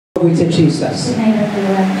Glory to Jesus. My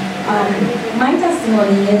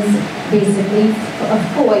testimony is basically a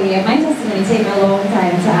 4-year. My testimony took me a long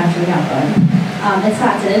time to actually happen. It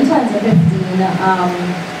started in 2015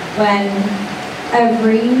 when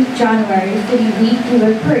every January for the week we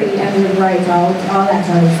would pray and we would write out our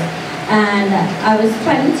letters. And I was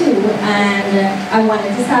 22 and I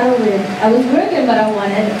wanted to start over. I was working, but I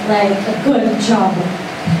wanted like a good job.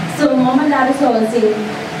 So mom and dad used to always say,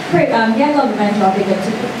 get a government job, be good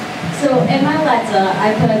to you. So in my letter, I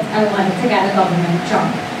put I wanted to get a government job.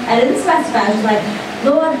 I didn't specify, I was like,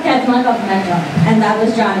 Lord, get my government job. And that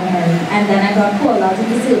was January. And then I got called out to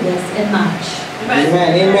the service in March. Amen,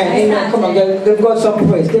 amen, amen. Come on, give God some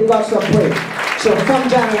praise. Give God some praise. So from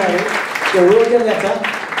January, you wrote your letter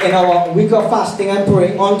in our week of fasting and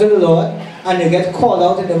praying unto the Lord, and you get called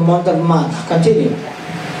out in the month of March. Continue.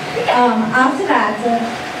 After that,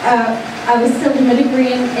 I was still in my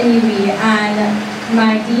degree in UB, and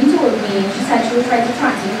my dean told me, she said she would try to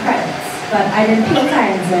transfer the credits, but I didn't pay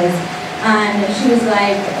sciences, and she was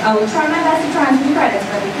like, I would try my best to transfer the credits,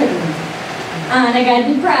 but I couldn't. And I got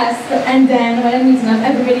depressed, and then when I'm meeting up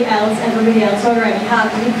everybody else already had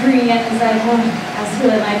a degree, and it's like, oh, I was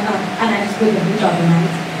feeling like, oh, and I just wouldn't be job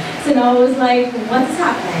night. So now I was like, what's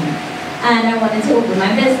happening? And I wanted to open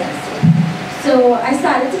my business. So I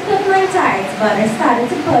started to put my tithes, but I started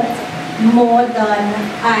to put more than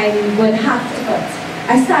I would have to put.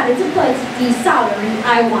 I started to put the salary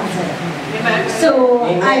I wanted. Amen. So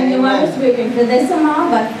amen, I knew I was working for this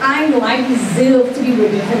amount, but I knew I deserved to be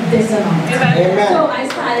working for this amount. Amen. So I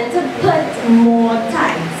started to put more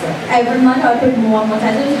tithes. Every month I would put more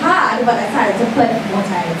tithes. It was hard, but I started to put more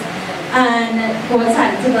tithes. And God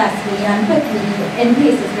started to bless me and put me in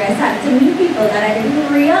places where I started to meet people that I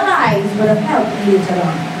didn't realize would have helped me later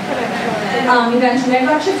on. Eventually I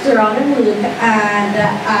got shifted around in work, and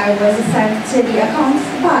I was assigned to the accounts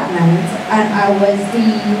department, and I was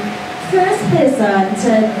the first person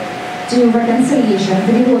to do reconciliation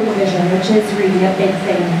for the whole division, which is really a big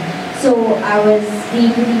thing. So I was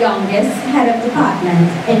the youngest head of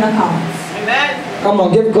department in accounts. Amen. Come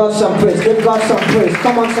on, give God some praise. Give God some praise.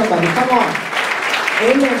 Come on, somebody. Come on.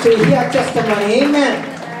 Amen. So you hear testimony.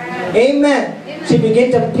 Amen. Amen. She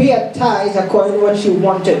began to pay a tithe according to what she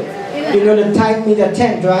wanted. You know the tithe means a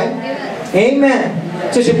tenth, right?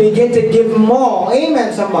 Amen. So she began to give more.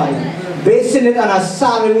 Amen, somebody. Basing it on a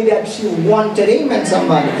salary that she wanted. Amen,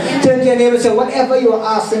 somebody. Turn to your neighbor and say, whatever you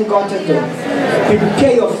are asking God to do,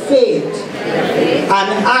 prepare your faith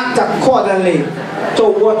and act accordingly to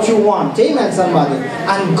what you want. Amen, somebody.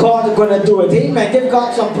 And God is going to do it. Amen. Give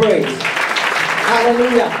God some praise.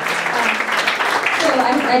 Hallelujah. So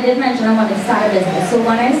I did mention I wanted to start a business. So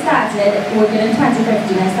when I started working in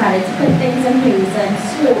 2015, I started to put things in place and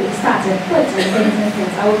slowly started putting things in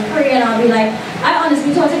place. I would pray and I'll be like, I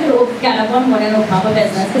honestly thought I could get up one morning and open up a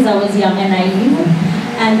business because I was young and naive.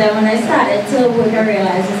 And then when I started to work, I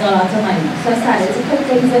realized it's a lot of money. So I started to put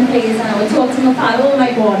things in place, and I would talk to my father. Oh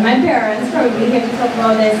my God, my parents probably hear me talk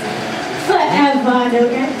about this forever.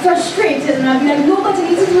 They'll get frustrated, and I'll be like, no, but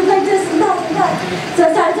you need to do like this and that and that. So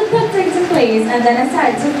I started to put things in place, and then I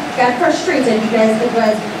started to get frustrated because it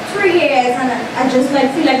was 3 years, and I just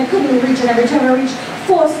like feel like I couldn't reach, and every time I reached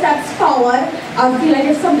 4 steps forward, I would feel like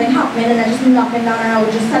if something happened and I just knock it down, and I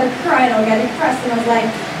would just start crying or get depressed, and I was like,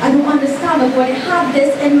 I don't understand, but God, you have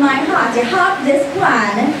this in my heart, you have this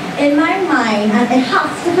plan in my mind, and it has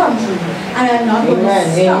to come true, and I'm not going to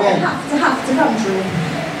stop. It has to come true.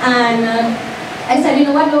 And I said, you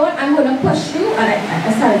know what, Lord, I'm going to push you, and I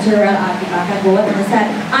started to real argue back and forth, and I said,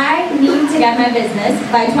 I need to get my business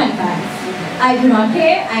by 25. I do not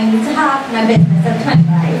care, I need to have my business at 25.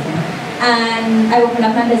 And I opened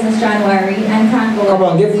up my business January, and thank God. Come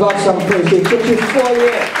on, give God some praise. It took you 4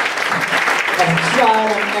 years of trial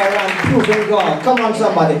and error and proving God. Come on,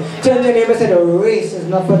 somebody. Tell your neighbor, say the race is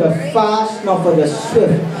not for the fast, not for the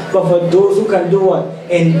swift, but for those who can do what?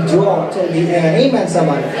 Endure till the end. Amen,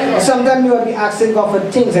 somebody. Sometimes you will be asking God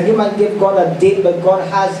for things, and you might give God a date, but God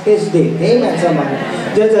has His date. Amen, somebody.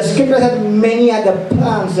 The scripture said, many are the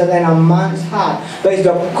plans that are in a man's heart, but it's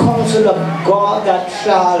the counsel of God that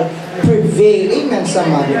shall prevail. Amen,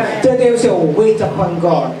 somebody. Today we say, wait upon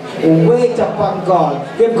God. Wait upon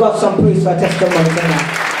God. Give God some praise for testimony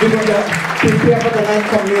tonight. We're going to prepare for the ninth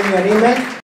communion. Amen.